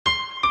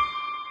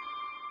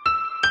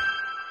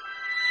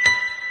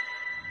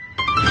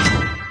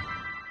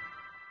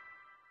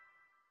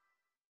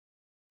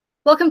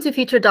Welcome to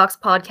Future Docs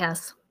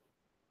Podcast.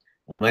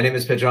 My name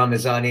is Pedram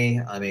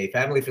Mizani. I'm a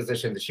family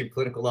physician, the chief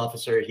clinical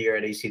officer here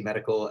at AC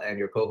Medical, and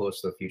your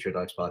co-host of Future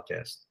Docs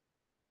Podcast.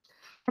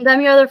 And I'm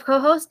your other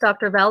co-host,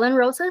 Dr. Valen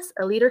Rosas,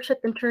 a leadership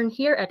intern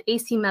here at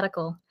AC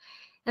Medical.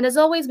 And as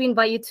always, we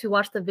invite you to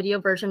watch the video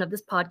version of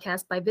this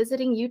podcast by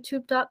visiting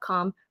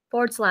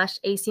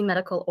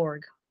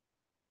youtube.com/acmedical.org.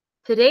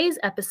 Today's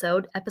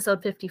episode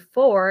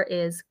 54,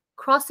 is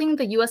Crossing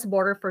the U.S.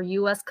 Border for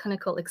U.S.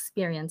 Clinical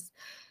Experience.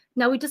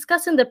 Now, we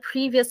discussed in the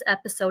previous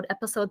episode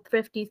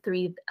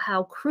 53,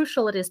 how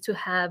crucial it is to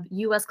have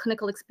U.S.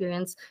 clinical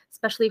experience,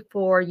 especially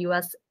for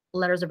U.S.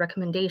 letters of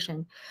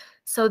recommendation.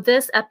 So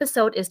this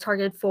episode is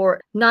targeted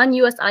for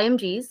non-U.S.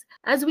 IMGs.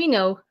 As we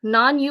know,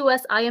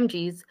 non-U.S.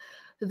 IMGs,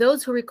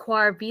 those who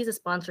require visa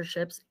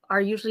sponsorships, are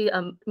usually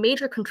a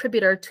major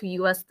contributor to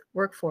U.S.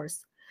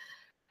 workforce.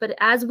 But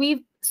as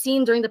we've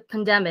seen during the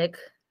pandemic,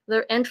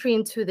 their entry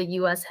into the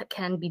U.S.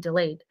 can be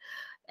delayed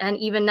and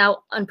even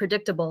now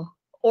unpredictable,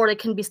 or it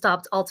can be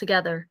stopped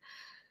altogether.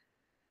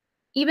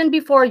 Even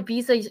before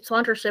visa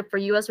sponsorship for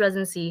U.S.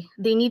 residency,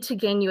 they need to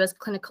gain U.S.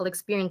 clinical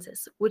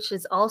experiences, which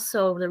is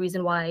also the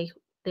reason why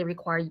they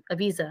require a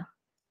visa.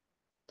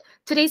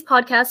 Today's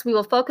podcast, we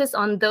will focus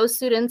on those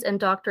students and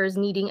doctors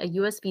needing a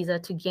U.S. visa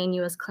to gain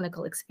U.S.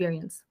 clinical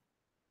experience.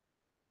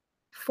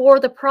 For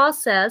the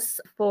process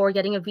for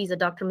getting a visa,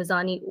 Dr.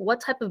 Mizani,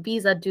 what type of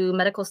visa do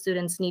medical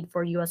students need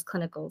for U.S.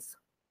 clinicals?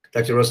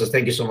 Dr. Rosas,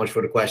 thank you so much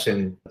for the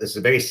question. This is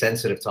a very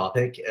sensitive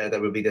topic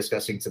that we'll be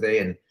discussing today.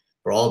 And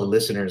for all the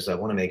listeners, I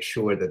want to make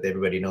sure that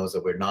everybody knows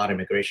that we're not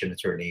immigration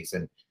attorneys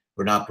and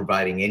we're not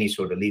providing any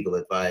sort of legal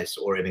advice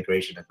or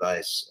immigration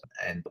advice.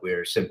 And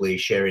we're simply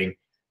sharing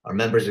our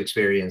members'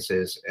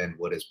 experiences and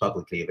what is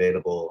publicly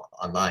available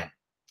online.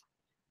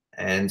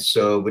 And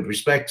so with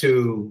respect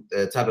to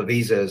the type of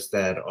visas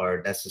that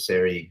are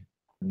necessary,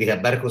 we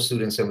have medical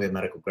students and we have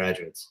medical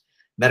graduates.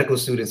 Medical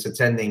students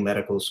attending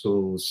medical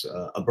schools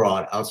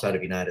abroad outside of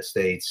the United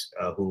States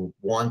who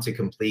want to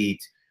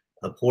complete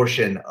a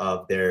portion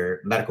of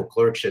their medical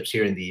clerkships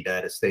here in the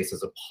United States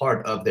as a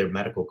part of their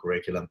medical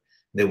curriculum.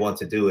 They want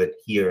to do it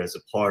here as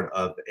a part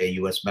of a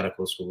U.S.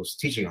 medical school's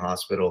teaching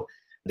hospital.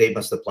 They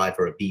must apply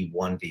for a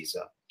B1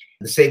 visa.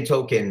 The same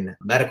token,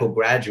 medical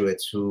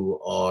graduates who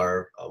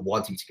are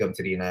wanting to come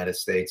to the United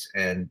States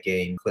and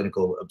gain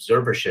clinical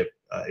observership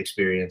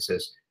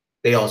experiences,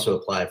 they also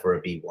apply for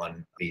a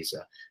B1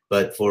 visa.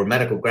 But for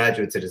medical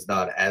graduates, it is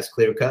not as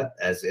clear-cut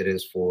as it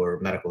is for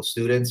medical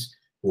students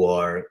who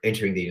are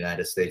entering the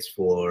United States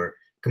for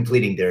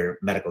completing their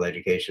medical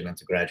education and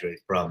to graduate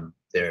from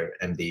their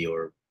MD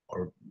or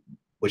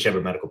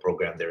whichever medical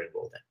program they're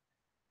enrolled in.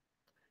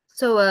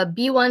 So a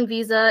B1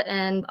 visa,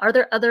 and are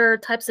there other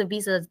types of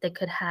visas they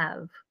could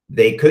have?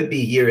 They could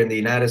be here in the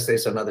United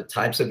States on other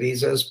types of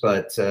visas,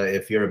 but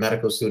if you're a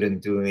medical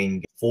student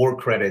doing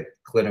 4-credit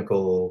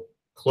clinical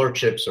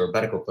clerkships or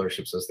medical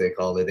clerkships, as they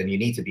call it, then you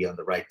need to be on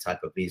the right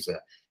type of visa.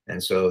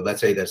 And so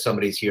let's say that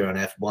somebody's here on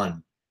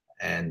F1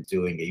 and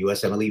doing a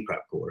USMLE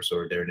prep course,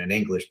 or they're in an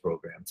English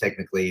program.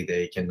 Technically,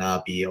 they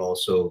cannot be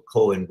also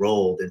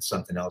co-enrolled in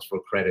something else for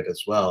credit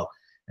as well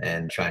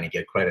and trying to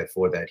get credit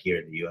for that here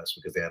in the US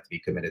because they have to be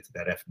committed to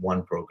that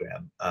F1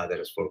 program that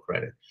is for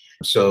credit.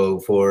 So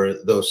for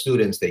those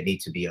students, they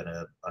need to be on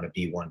a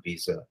B1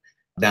 visa.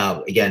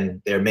 Now, again,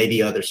 there may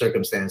be other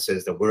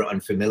circumstances that we're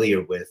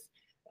unfamiliar with,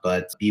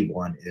 but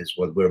B1 is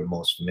what we're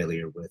most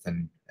familiar with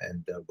and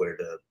where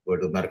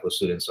the medical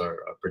students are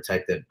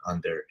protected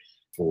under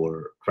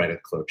for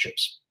credit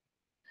clerkships.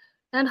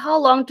 And how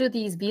long do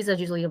these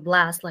visas usually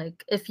last?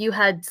 Like if you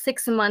had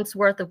 6 months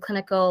worth of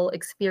clinical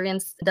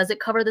experience, does it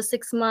cover the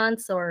 6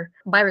 months or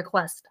by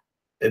request?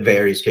 It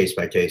varies case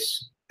by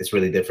case. It's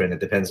really different. It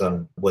depends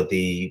on what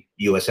the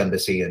U.S.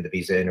 Embassy and the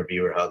visa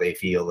interviewer, how they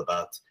feel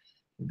about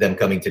them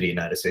coming to the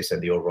United States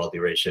and the overall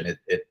duration.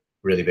 It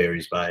really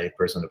varies by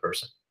person to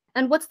person.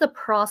 And what's the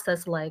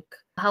process like?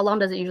 How long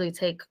does it usually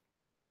take?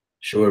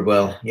 Sure.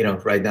 Well,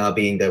 right now,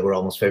 being that we're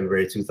almost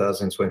February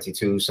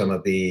 2022, some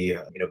of the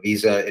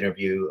visa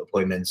interview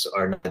appointments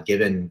are not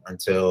given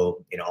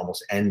until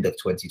almost end of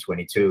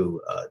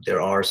 2022. There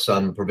are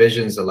some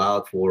provisions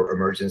allowed for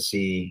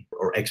emergency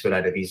or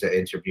expedited visa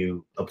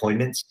interview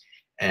appointments,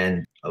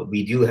 and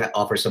we do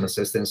offer some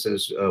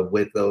assistances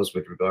with those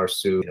with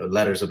regards to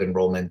letters of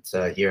enrollment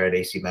here at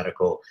AC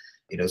Medical.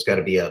 It's got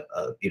to be a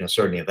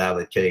certainly a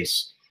valid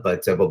case.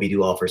 But we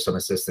do offer some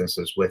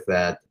assistances with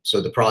that.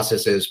 So the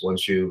process is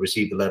once you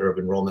receive the letter of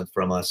enrollment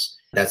from us,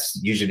 that's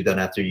usually done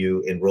after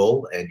you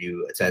enroll and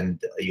you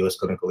attend a U.S.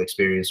 clinical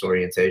experience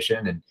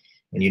orientation and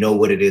you know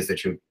what it is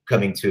that you're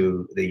coming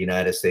to the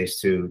United States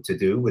to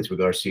do with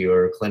regards to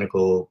your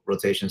clinical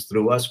rotations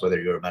through us,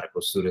 whether you're a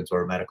medical student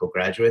or a medical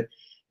graduate.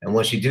 And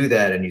once you do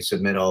that and you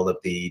submit all of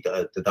the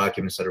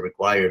documents that are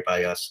required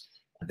by us,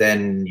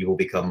 then you will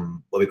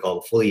become what we call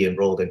fully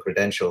enrolled and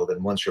credentialed.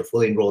 And once you're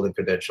fully enrolled and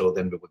credentialed,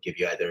 then we will give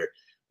you either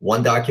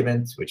one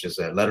document, which is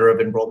a letter of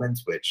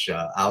enrollment, which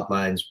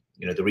outlines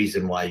the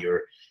reason why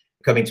you're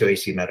coming to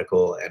AC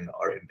Medical and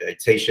our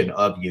invitation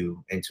of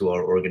you into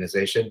our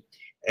organization.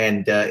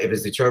 And if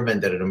it's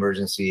determined that an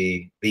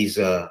emergency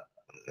visa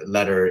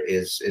letter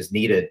is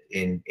needed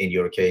in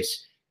your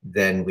case,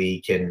 then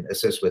we can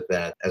assist with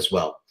that as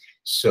well.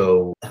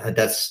 So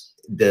that's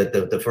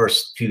the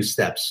first few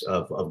steps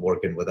of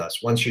working with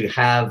us. Once you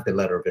have the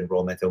letter of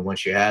enrollment and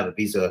once you have a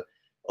visa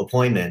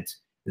appointment,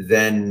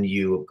 then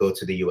you go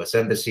to the U.S.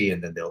 Embassy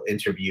and then they'll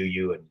interview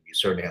you, and you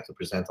certainly have to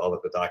present all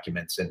of the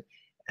documents,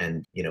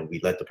 and we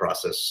let the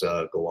process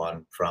go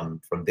on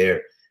from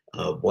there.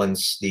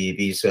 Once the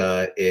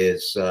visa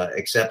is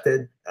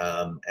accepted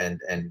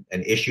and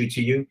issued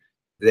to you,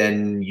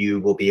 then you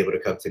will be able to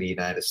come to the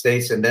United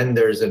States. And then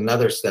there's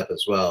another step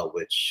as well,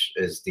 which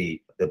is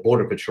the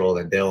Border Patrol,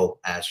 and they'll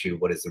ask you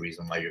what is the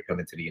reason why you're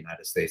coming to the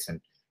United States.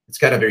 And it's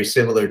kind of very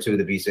similar to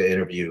the visa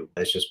interview.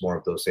 It's just more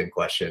of those same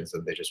questions,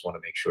 and they just want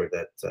to make sure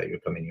that you're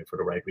coming here for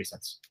the right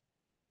reasons.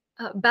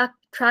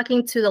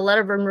 Backtracking to the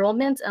letter of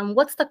enrollment,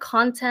 what's the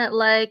content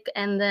like?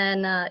 And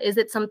then is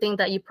it something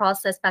that you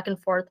process back and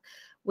forth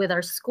with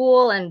our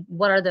school? And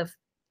what are the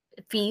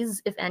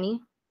fees, if any?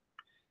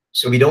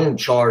 So we don't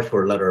charge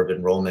for a letter of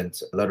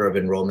enrollment. A letter of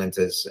enrollment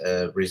is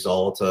a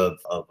result of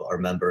our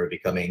member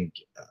becoming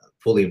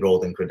fully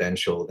enrolled and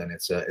credentialed, and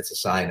it's a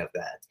sign of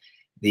that.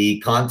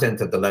 The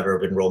content of the letter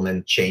of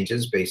enrollment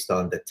changes based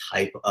on the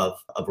type of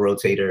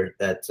rotator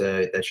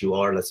that you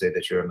are. Let's say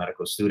that you're a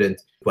medical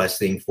student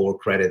requesting 4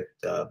 credit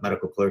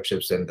medical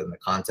clerkships, and then the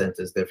content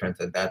is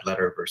different in that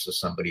letter versus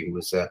somebody who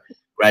is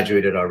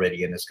graduated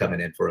already and is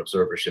coming in for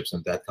observerships,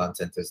 and that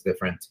content is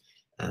different.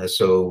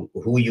 So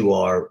who you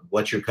are,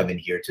 what you're coming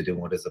here to do,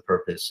 what is the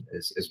purpose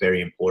is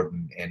very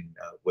important in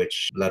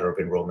which letter of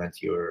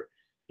enrollment you're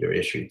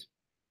issued.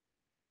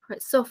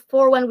 Right. So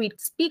for when we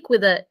speak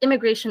with an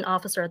immigration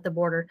officer at the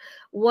border,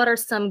 what are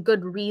some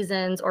good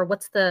reasons, or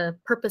what's the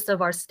purpose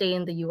of our stay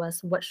in the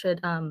U.S.? What should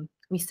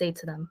we say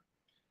to them?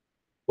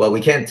 Well,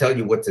 we can't tell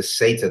you what to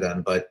say to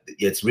them, but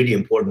it's really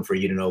important for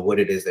you to know what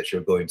it is that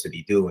you're going to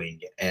be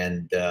doing.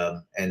 And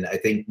I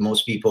think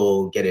most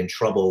people get in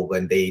trouble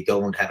when they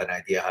don't have an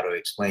idea how to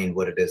explain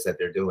what it is that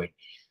they're doing.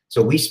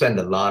 So we spend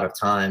a lot of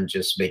time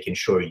just making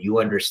sure you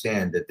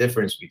understand the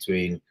difference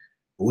between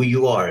who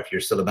you are if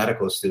you're still a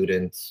medical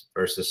student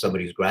versus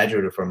somebody who's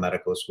graduated from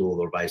medical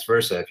school, or vice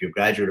versa. If you're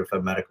graduated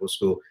from medical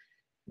school,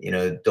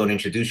 don't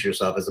introduce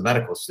yourself as a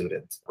medical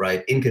student,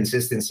 right?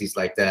 Inconsistencies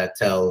like that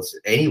tells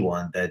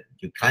anyone that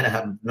you kind of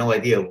have no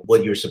idea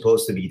what you're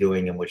supposed to be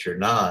doing and what you're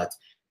not.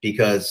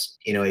 Because,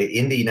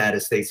 in the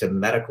United States, a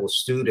medical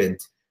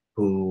student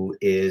who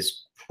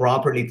is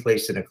properly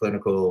placed in a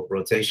clinical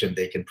rotation,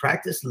 they can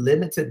practice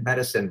limited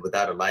medicine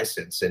without a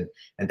license. And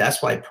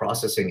that's why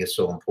processing is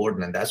so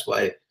important. And that's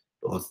why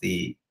both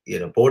the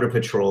Border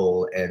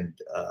Patrol and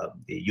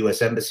the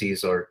U.S.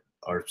 embassies are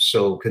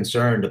so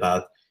concerned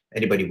about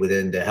anybody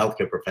within the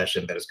healthcare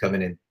profession that is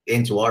coming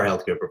into our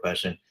healthcare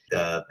profession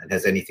and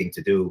has anything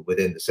to do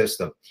within the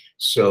system.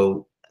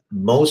 So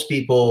most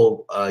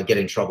people get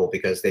in trouble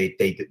because they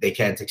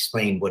can't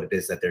explain what it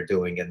is that they're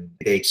doing, and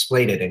they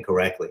explain it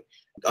incorrectly.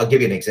 I'll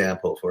give you an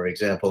example. For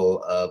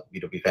example,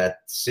 we've had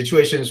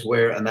situations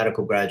where a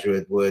medical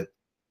graduate would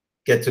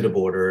get to the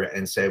border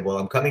and say, well,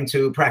 I'm coming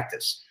to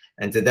practice.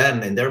 And to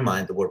them, in their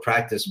mind, the word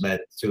practice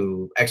meant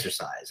to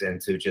exercise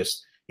and to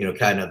just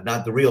kind of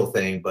not the real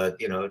thing, but,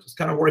 just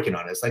kind of working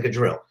on it. It's like a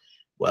drill.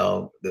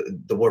 Well,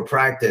 the word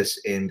practice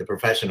in the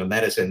profession of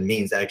medicine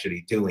means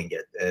actually doing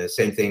it.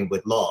 Same thing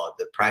with law.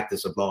 The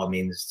practice of law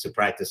means to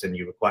practice, and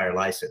you require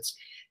license.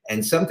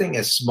 And something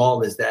as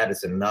small as that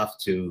is enough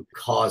to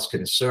cause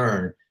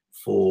concern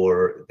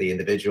for the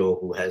individual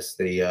who has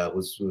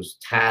who's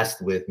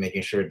tasked with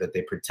making sure that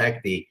they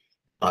protect the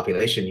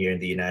population here in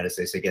the United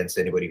States against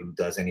anybody who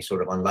does any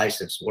sort of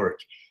unlicensed work.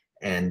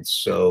 And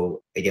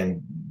so,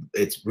 again,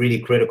 it's really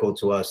critical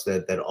to us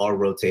that our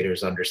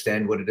rotators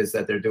understand what it is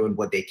that they're doing,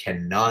 what they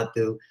cannot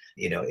do.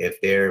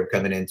 If they're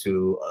coming in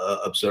to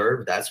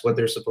observe, that's what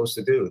they're supposed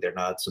to do. They're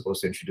not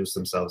supposed to introduce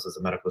themselves as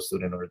a medical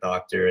student or a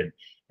doctor.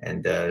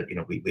 And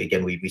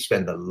we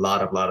spend a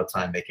lot of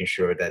time making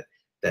sure that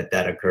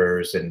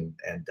occurs. And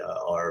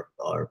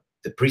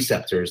the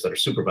preceptors that are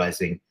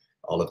supervising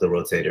all of the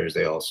rotators,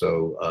 they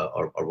also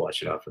are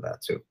watching out for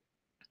that too.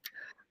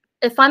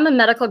 If I'm a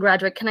medical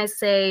graduate, can I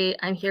say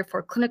I'm here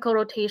for clinical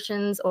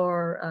rotations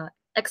or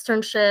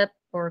externship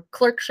or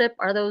clerkship?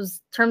 Are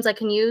those terms I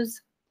can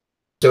use?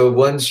 So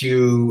once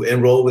you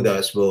enroll with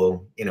us,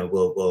 we'll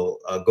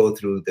go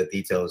through the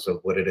details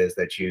of what it is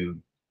that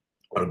you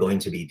are going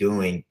to be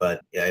doing. But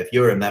if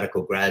you're a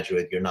medical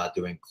graduate, you're not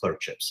doing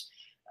clerkships.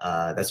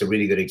 That's a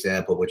really good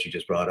example of what you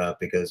just brought up,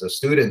 because a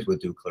student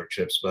would do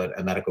clerkships, but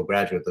a medical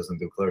graduate doesn't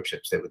do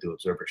clerkships. They would do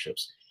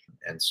observerships.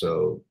 And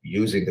so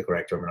using the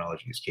correct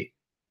terminology is key.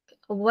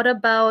 What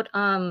about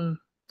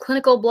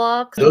clinical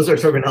blocks? Those are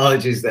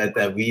terminologies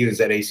that we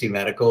use at AC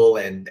Medical,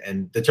 and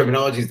the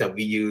terminologies that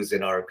we use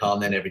in our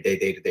common everyday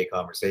day-to-day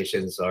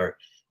conversations are,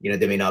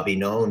 they may not be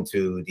known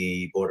to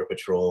the Border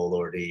Patrol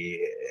or the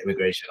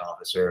immigration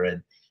officer.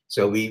 And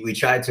so we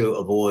try to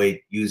avoid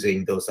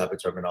using those type of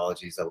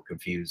terminologies that will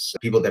confuse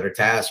people that are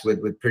tasked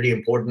with pretty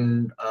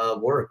important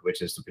work,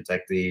 which is to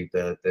protect the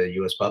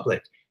U.S.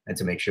 public and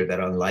to make sure that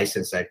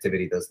unlicensed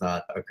activity does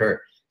not occur.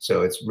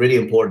 So it's really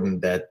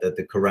important that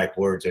the correct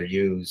words are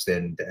used,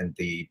 and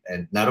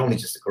not only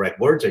just the correct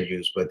words are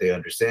used, but they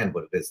understand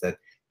what it is that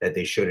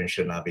they should and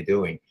should not be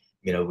doing.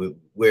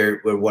 We're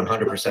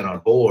 100% on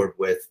board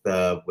with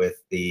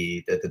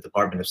the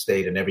Department of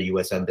State and every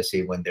U.S.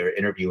 embassy when they're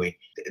interviewing.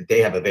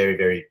 They have a very,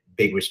 very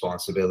big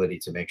responsibility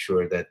to make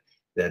sure that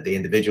the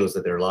individuals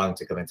that they're allowing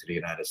to come into the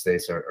United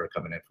States are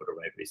coming in for the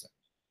right reason.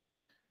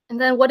 And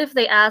then what if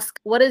they ask,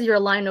 what is your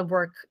line of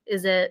work?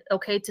 Is it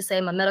okay to say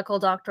I'm a medical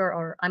doctor,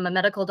 or I'm a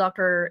medical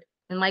doctor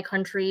in my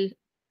country,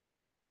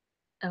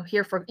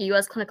 here for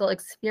U.S. clinical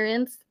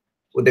experience?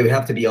 Well, they would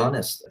have to be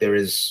honest. There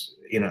is,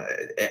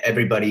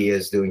 everybody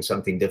is doing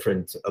something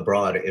different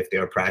abroad. If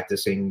they're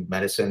practicing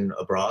medicine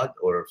abroad,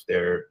 or if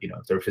they're,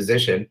 if they're a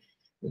physician,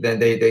 then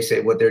they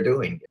say what they're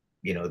doing.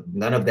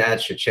 None of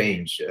that should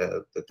change.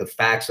 The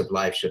facts of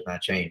life should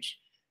not change.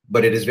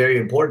 But it is very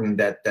important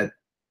that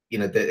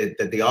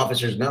the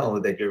officers know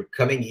that you're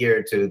coming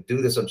here to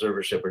do this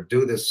observership or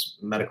do this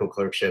medical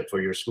clerkship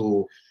for your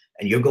school,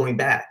 and you're going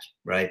back,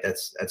 right?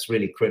 That's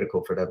really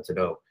critical for them to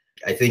know.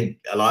 I think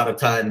a lot of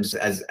times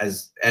as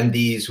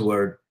MDs who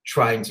are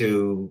trying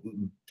to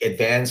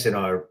advance in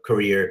our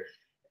career,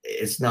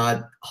 it's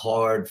not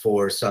hard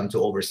for some to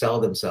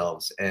oversell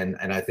themselves. And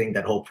I think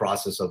that whole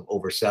process of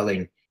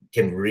overselling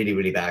can really,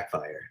 really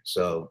backfire.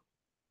 So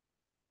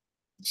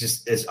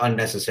it's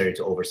unnecessary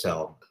to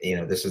oversell.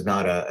 This is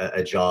not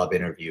a job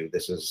interview.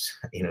 This is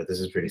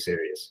pretty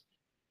serious.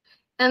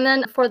 And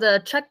then for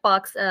the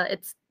checkbox,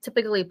 it's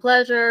typically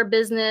pleasure,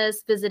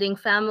 business, visiting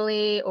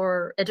family,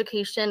 or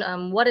education.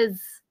 What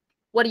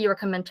do you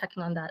recommend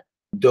checking on that?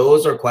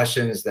 Those are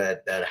questions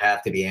that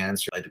have to be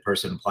answered by the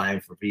person applying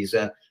for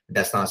visa.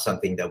 That's not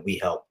something that we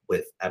help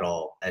with at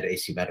all at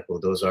AC Medical.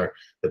 Those are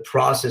the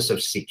process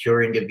of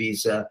securing a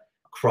visa,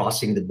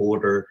 crossing the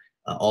border.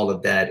 All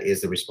of that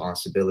is the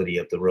responsibility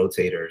of the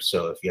rotator.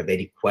 So if you have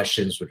any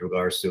questions with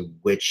regards to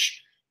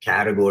which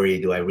category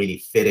do I really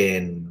fit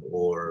in,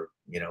 or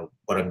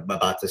what I'm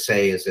about to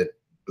say, is it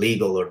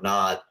legal or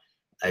not,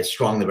 I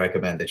strongly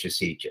recommend that you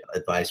seek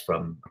advice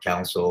from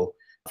counsel,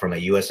 from a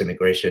U.S.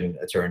 immigration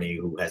attorney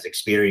who has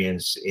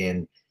experience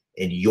in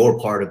your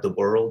part of the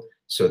world,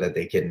 so that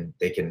they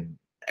can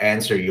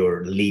answer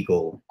your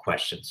legal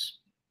questions.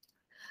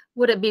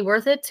 Would it be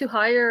worth it to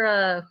hire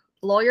a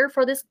lawyer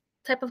for this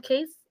type of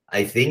case?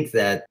 I think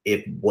that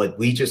if what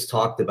we just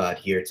talked about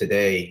here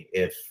today,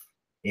 if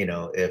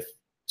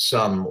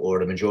some or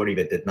the majority of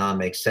it did not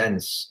make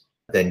sense,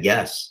 then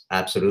yes,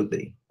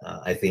 absolutely.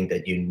 I think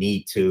that you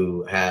need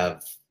to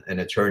have an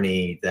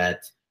attorney that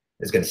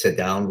is going to sit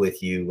down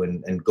with you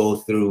and go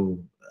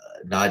through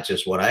not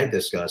just what I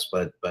discussed,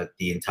 but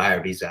the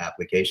entire visa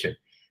application.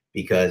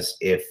 Because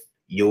if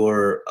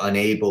you're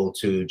unable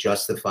to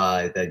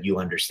justify that you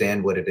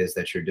understand what it is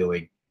that you're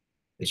doing,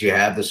 that you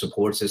have the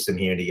support system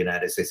here in the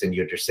United States, and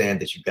you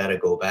understand that you've got to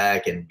go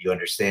back, and you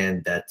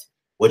understand that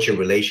what your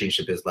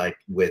relationship is like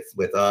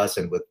with us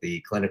and with the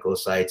clinical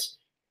sites,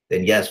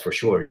 then yes, for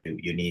sure,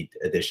 you need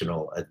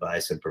additional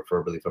advice, and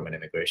preferably from an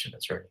immigration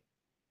attorney.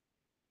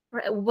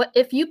 Right. What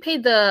if you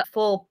paid the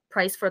full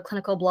price for a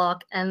clinical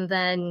block and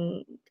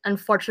then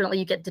unfortunately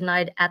you get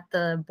denied at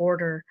the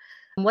border?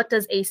 What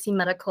does AC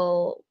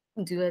Medical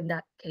do in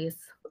that case?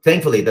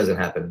 Thankfully, it doesn't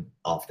happen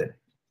often.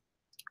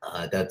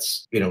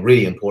 That's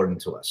really important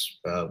to us.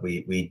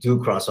 We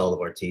do cross all of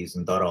our T's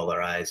and dot all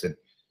our I's,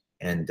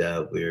 and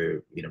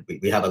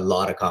we have a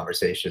lot of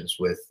conversations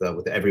with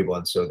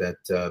everyone, so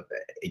that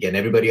again,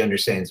 everybody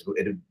understands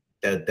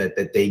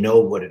that they know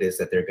what it is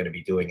that they're going to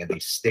be doing, and they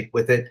stick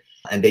with it,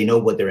 and they know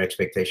what their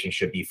expectations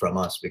should be from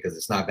us, because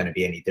it's not going to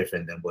be any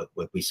different than what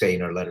we say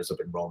in our letters of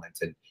enrollment.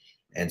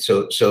 And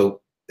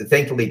so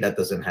thankfully that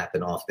doesn't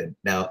happen often.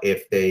 Now,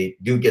 if they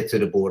do get to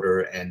the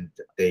border and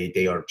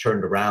they are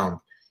turned around,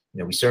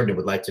 we certainly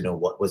would like to know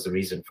what was the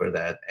reason for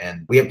that.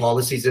 And we have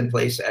policies in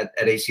place at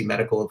AC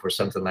Medical for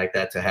something like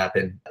that to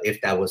happen. If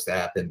that was to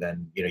happen,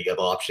 then you have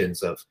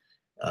options of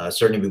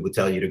certainly we would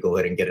tell you to go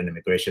ahead and get an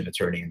immigration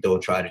attorney, and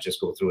don't try to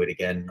just go through it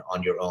again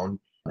on your own.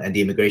 And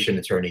the immigration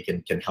attorney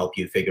can help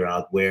you figure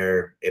out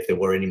where, if there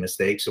were any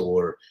mistakes,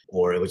 or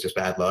it was just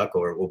bad luck,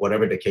 or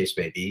whatever the case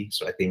may be.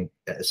 So I think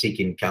that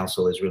seeking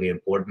counsel is really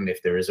important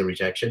if there is a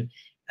rejection.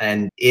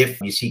 And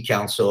if you seek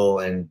counsel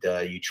and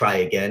you try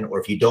again, or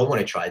if you don't want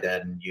to try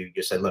that and you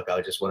just said, look,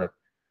 I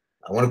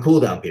want a cool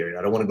down period,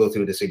 I don't want to go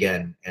through this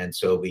again, and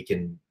so we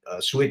can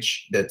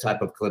switch the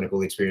type of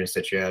clinical experience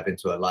that you have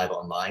into a live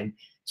online,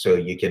 so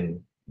you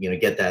can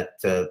get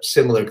that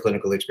similar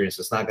clinical experience.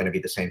 It's not going to be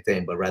the same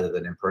thing, but rather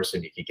than in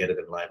person, you can get it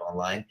in live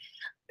online.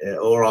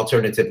 Or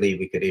alternatively,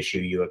 we could issue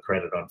you a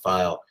credit on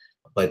file,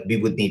 but we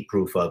would need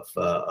proof of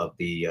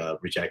the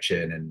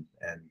rejection,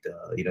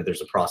 and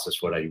there's a process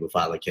for that. You would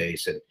file a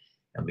case,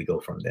 and we go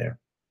from there.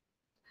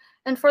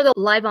 And for the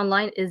live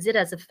online, is it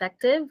as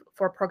effective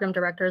for program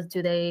directors?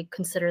 Do they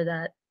consider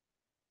that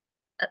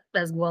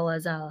as well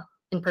as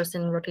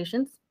in-person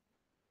rotations?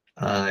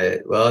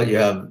 Well, you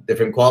have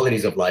different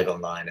qualities of live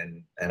online,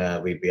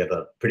 and we have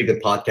a pretty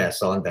good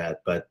podcast on that.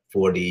 But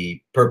for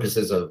the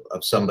purposes of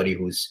somebody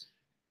who's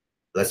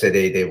let's say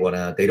they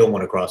don't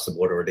want to cross the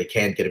border, or they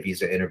can't get a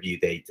visa interview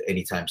date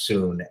anytime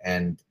soon,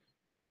 and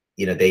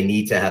they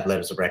need to have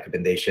letters of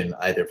recommendation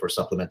either for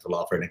supplemental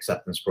offer and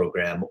acceptance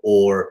program,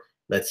 or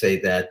let's say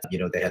that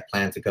they had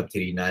planned to come to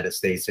the United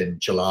States in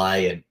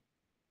July,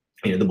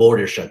 and the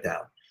border shut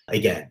down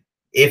again.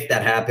 If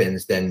that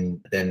happens,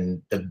 then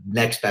the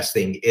next best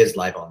thing is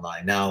Live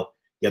Online. Now,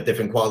 you have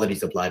different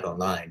qualities of Live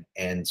Online,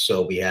 and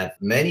so we have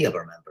many of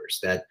our members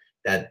that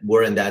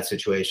were in that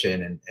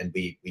situation, and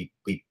we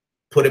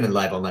put them in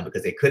Live Online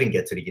because they couldn't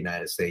get to the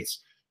United States,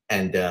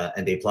 and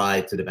they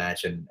applied to the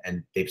match, and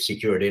they've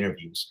secured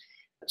interviews.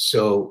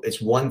 So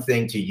it's one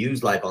thing to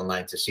use Live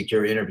Online to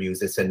secure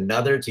interviews. It's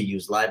another to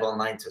use Live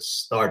Online to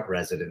start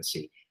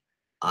residency.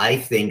 I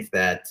think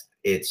that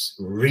it's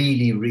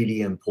really,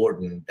 really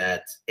important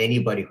that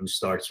anybody who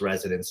starts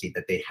residency,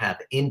 that they have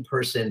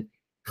in-person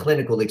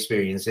clinical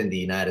experience in the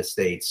United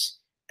States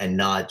and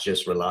not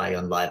just rely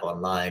on Live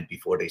Online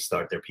before they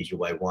start their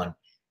PGY1.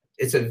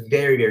 It's a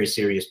very, very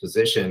serious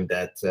position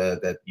that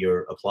that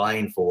you're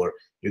applying for.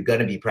 You're going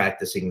to be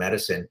practicing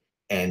medicine,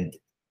 and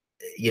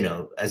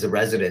as a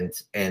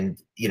resident,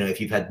 and if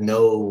you've had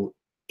no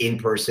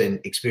in-person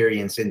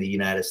experience in the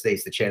United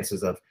States, the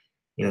chances of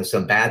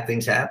some bad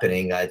things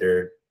happening,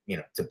 either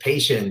to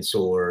patients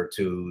or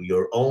to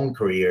your own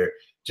career,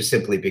 just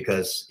simply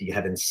because you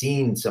haven't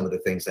seen some of the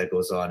things that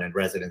goes on in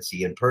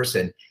residency in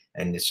person,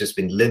 and it's just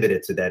been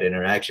limited to that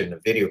interaction, a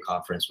video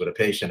conference with a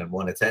patient and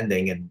one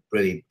attending, and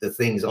really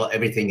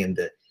everything in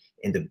the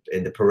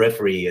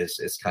periphery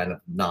is kind of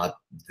not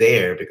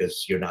there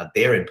because you're not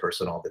there in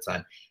person all the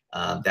time.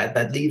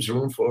 That leaves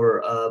room for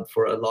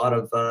a lot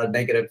of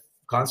negative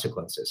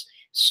consequences.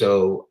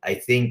 So I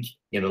think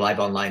Live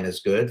Online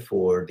is good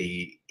for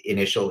the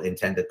initial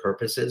intended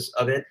purposes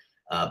of it,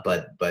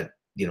 but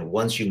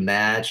once you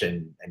match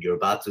and you're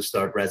about to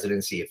start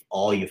residency, if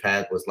all you've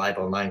had was Live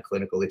Online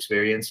clinical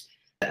experience,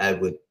 I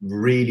would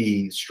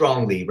really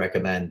strongly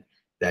recommend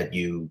that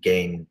you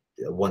gain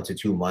 1 to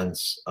 2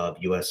 months of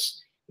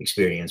U.S.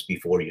 experience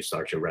before you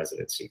start your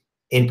residency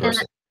in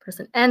person.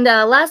 And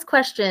last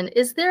question,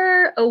 is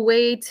there a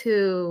way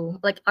to,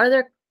 are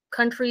there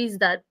countries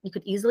that you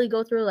could easily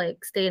go through,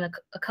 like stay in a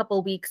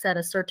couple weeks at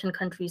a certain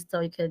country so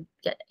you could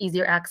get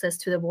easier access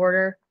to the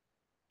border?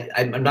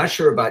 I'm not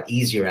sure about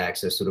easier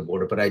access to the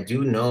border, but I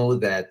do know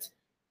that,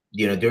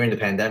 during the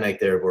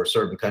pandemic, there were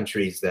certain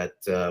countries that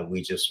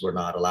we just were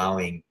not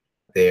allowing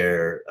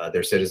their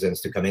citizens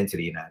to come into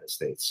the United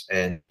States.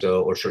 And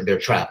so, or sure, they're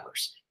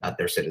travelers, not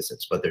their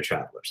citizens, but they're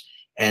travelers.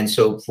 And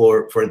so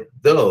for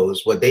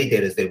those, what they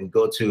did is they would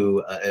go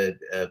to,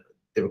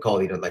 they were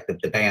called, like the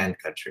banned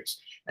countries.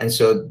 And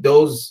so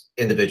those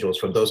individuals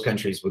from those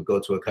countries would go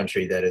to a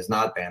country that is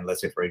not banned, let's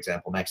say, for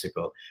example,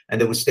 Mexico,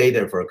 and they would stay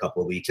there for a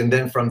couple of weeks. And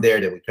then from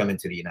there, they would come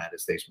into the United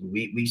States.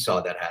 We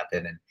saw that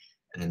happen,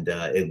 and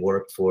it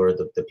worked for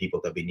the people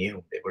that we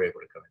knew. They were able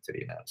to come into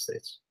the United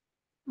States.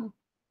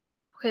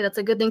 Okay, that's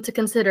a good thing to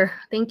consider.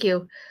 Thank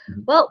you.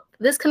 Well,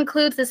 this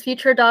concludes this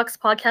Future Docs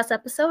podcast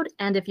episode.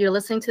 And if you're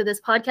listening to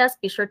this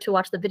podcast, be sure to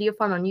watch the video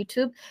form on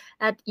YouTube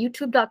at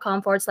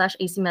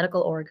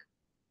youtube.com/acmedical.org.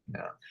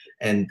 Yeah.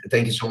 And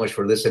thank you so much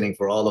for listening.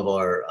 For all of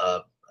our,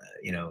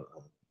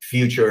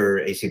 future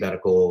AC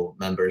Medical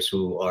members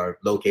who are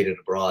located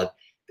abroad,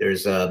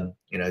 there's,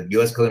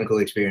 U.S. clinical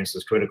experience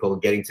is critical.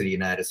 Getting to the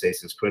United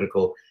States is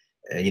critical.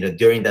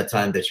 During that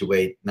time that you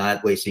wait,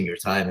 not wasting your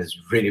time is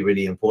really,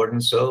 really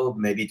important. So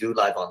maybe do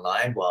Live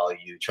Online while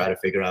you try to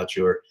figure out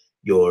your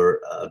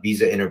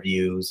visa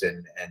interviews,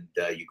 and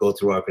you go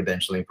through our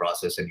credentialing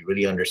process, and you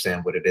really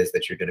understand what it is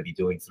that you're going to be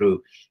doing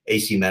through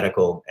AC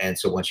Medical. And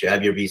so once you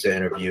have your visa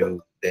interview,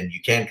 then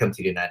you can come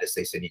to the United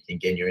States and you can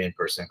gain your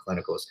in-person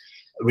clinicals.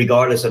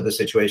 Regardless of the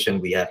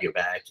situation, we have your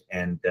back,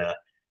 and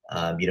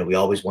we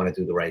always want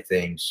to do the right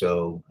thing.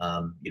 So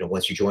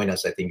once you join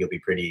us, I think you'll be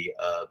pretty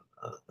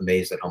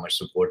amazed at how much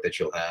support that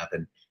you'll have,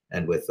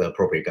 and with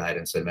appropriate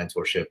guidance and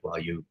mentorship while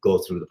you go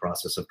through the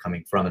process of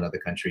coming from another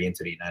country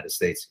into the United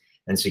States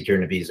and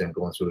securing a visa and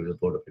going through the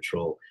Border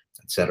Patrol,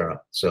 etc.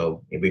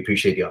 So we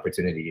appreciate the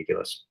opportunity you give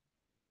us.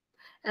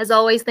 As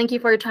always, thank you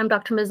for your time,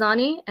 Dr.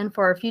 Mizani. And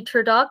for our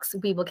Future Docs,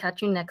 we will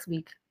catch you next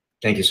week.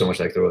 Thank you so much,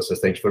 Dr. Rosas.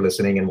 Thank you for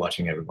listening and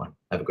watching, everyone.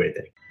 Have a great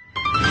day.